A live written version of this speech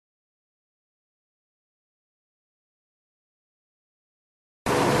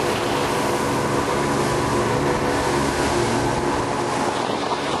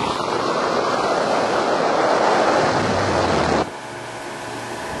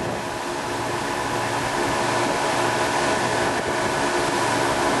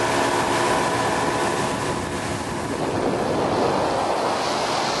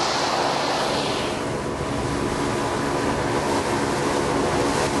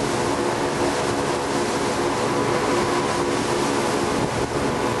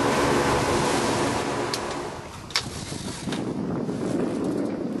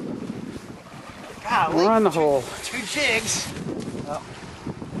We're on the hole. 2 jigs. Oh.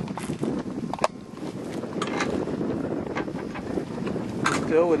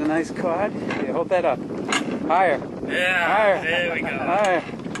 Still with a nice cod. Yeah, hold that up. Higher. Yeah. Higher. There we go. Higher.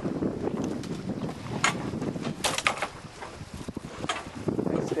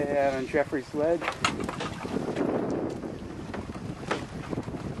 Stay out on Jeffrey's ledge.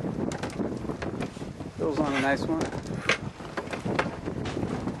 Bill's on a nice one.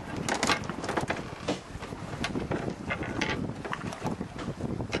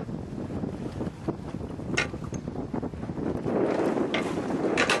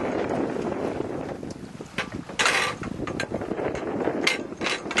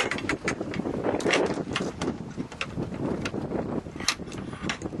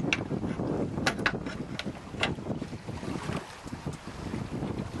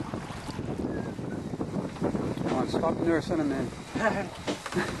 Stop nursing him in.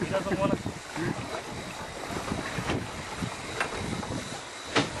 He doesn't want to.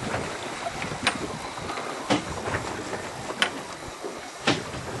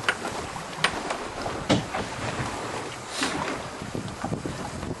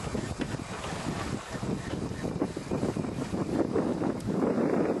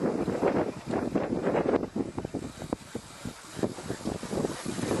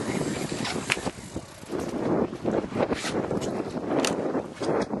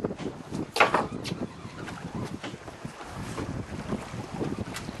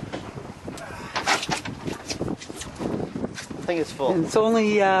 I think it's full. And it's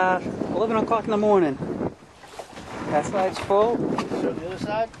only 11 o'clock in the morning. That side's full. So the other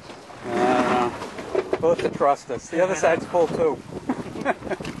side? I don't know. Both to trust us. The other side's full too.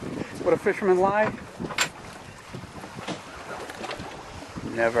 Would a fisherman lie?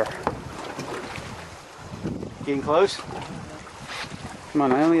 Never. Getting close? Come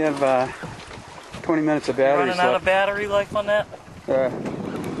on, I only have 20 minutes of battery. Running out of battery life on that? Come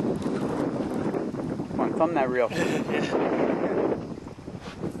on, thumb that reel.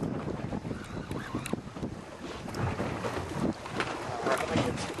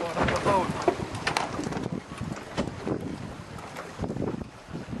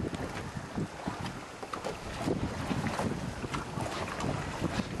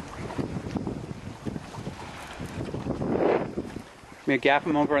 May I gap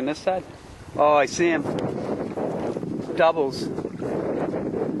him over on this side? Oh, I see him. Doubles.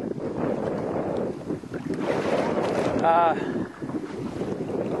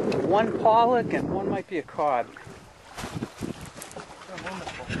 One pollock and one might be a cod.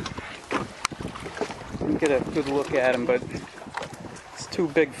 Didn't get a good look at him, but it's 2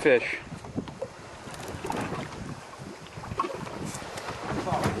 big fish.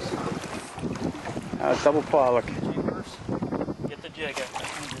 Double pollock. Get the jig.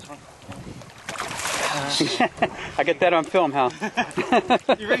 This one. I get that on film, Hal.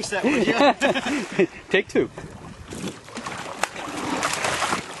 Erase that one, yeah. Take 2.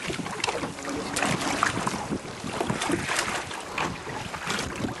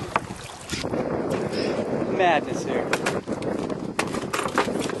 Madness here.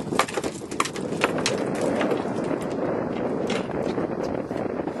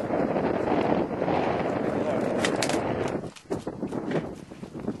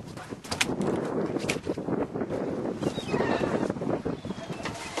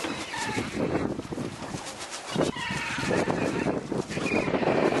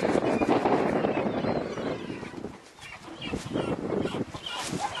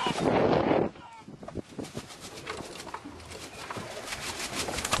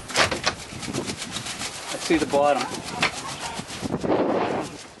 See the bottom.